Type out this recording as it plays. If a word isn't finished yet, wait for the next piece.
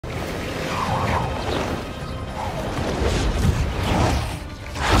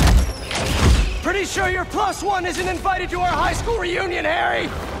Pretty sure your +1 isn't invited to our high school reunion, Harry!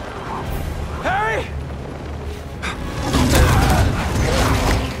 Harry?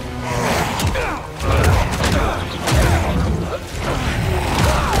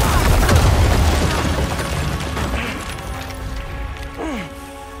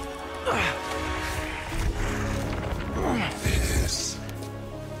 This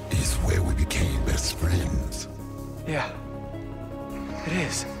is where we became best friends. Yeah, it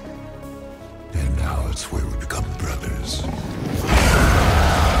is. And now it's where we become brothers.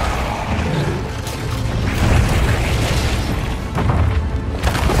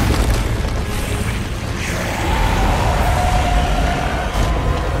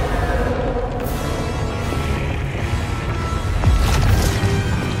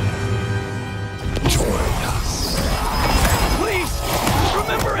 Join us. Please,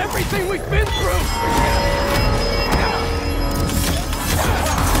 remember everything we've been through!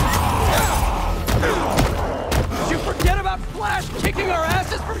 Did you forget about Flash kicking our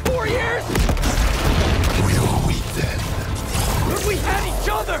asses for 4 years? We were weak then. But we had each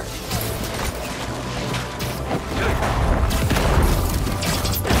other!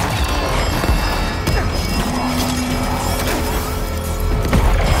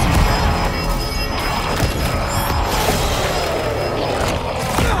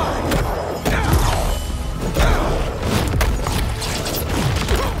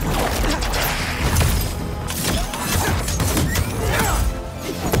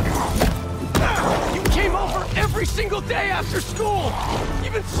 Every single day after school!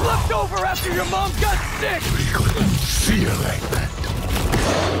 Even slept over after your mom got sick! We couldn't feel like that.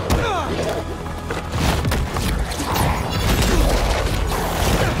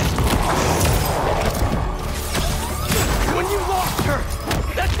 When you lost her,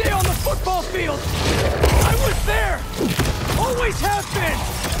 that day on the football field, I was there! Always have been!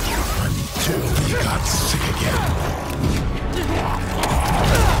 Until we got sick again.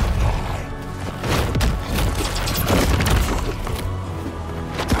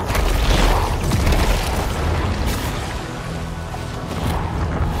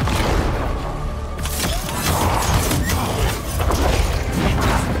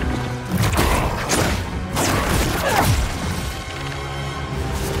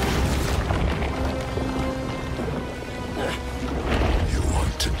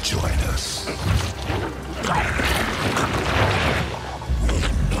 Join us. We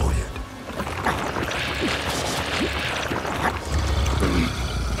know it.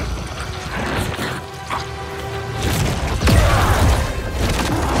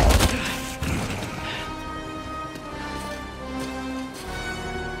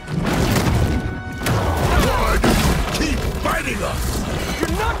 Why do you keep fighting us?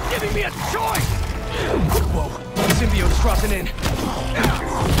 You're not giving me a choice! Whoa, symbiote's dropping in.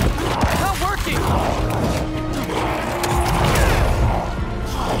 Not working!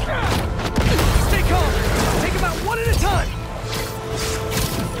 Stay calm! Take them out one at a time!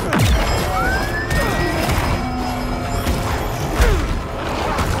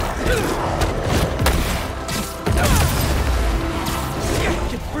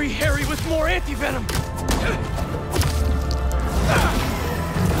 Get free Harry with more anti-venom!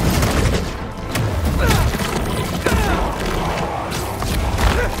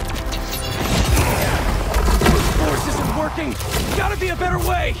 Gotta be a better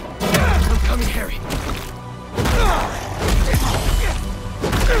way! I'm coming, Harry.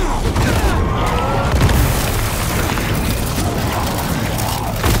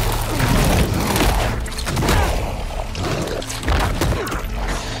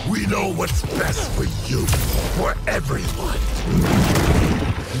 We know what's best for you, for everyone.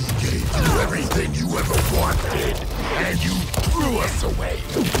 We gave you everything you ever wanted, and you threw us away.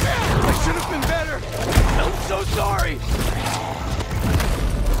 I should have been better. I'm so sorry.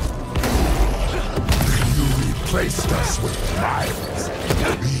 You replaced us with Miles.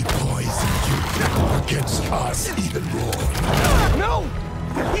 We poisoned you against us even more. No!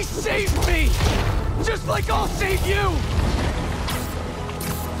 He saved me! Just like I'll save you!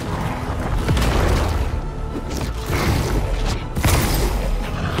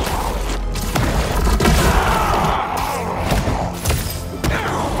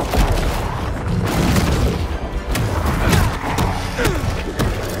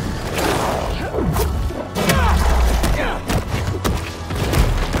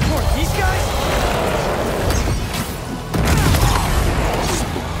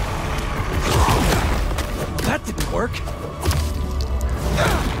 Work?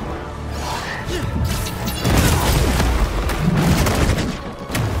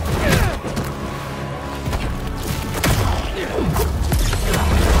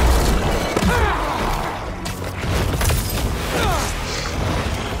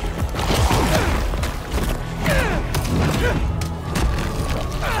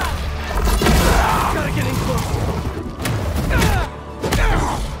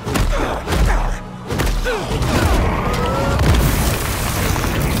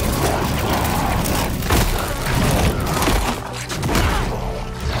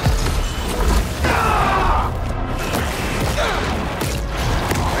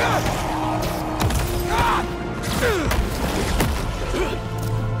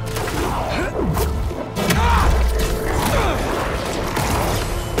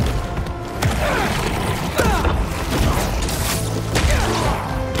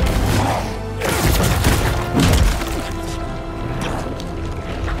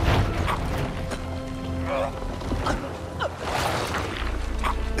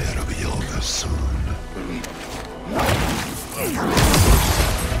 soon.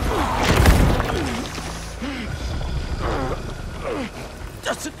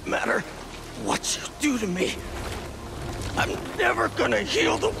 Doesn't matter what you do to me. I'm never gonna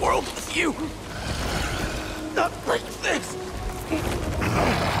heal the world with you. Not like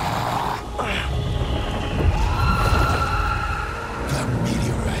this.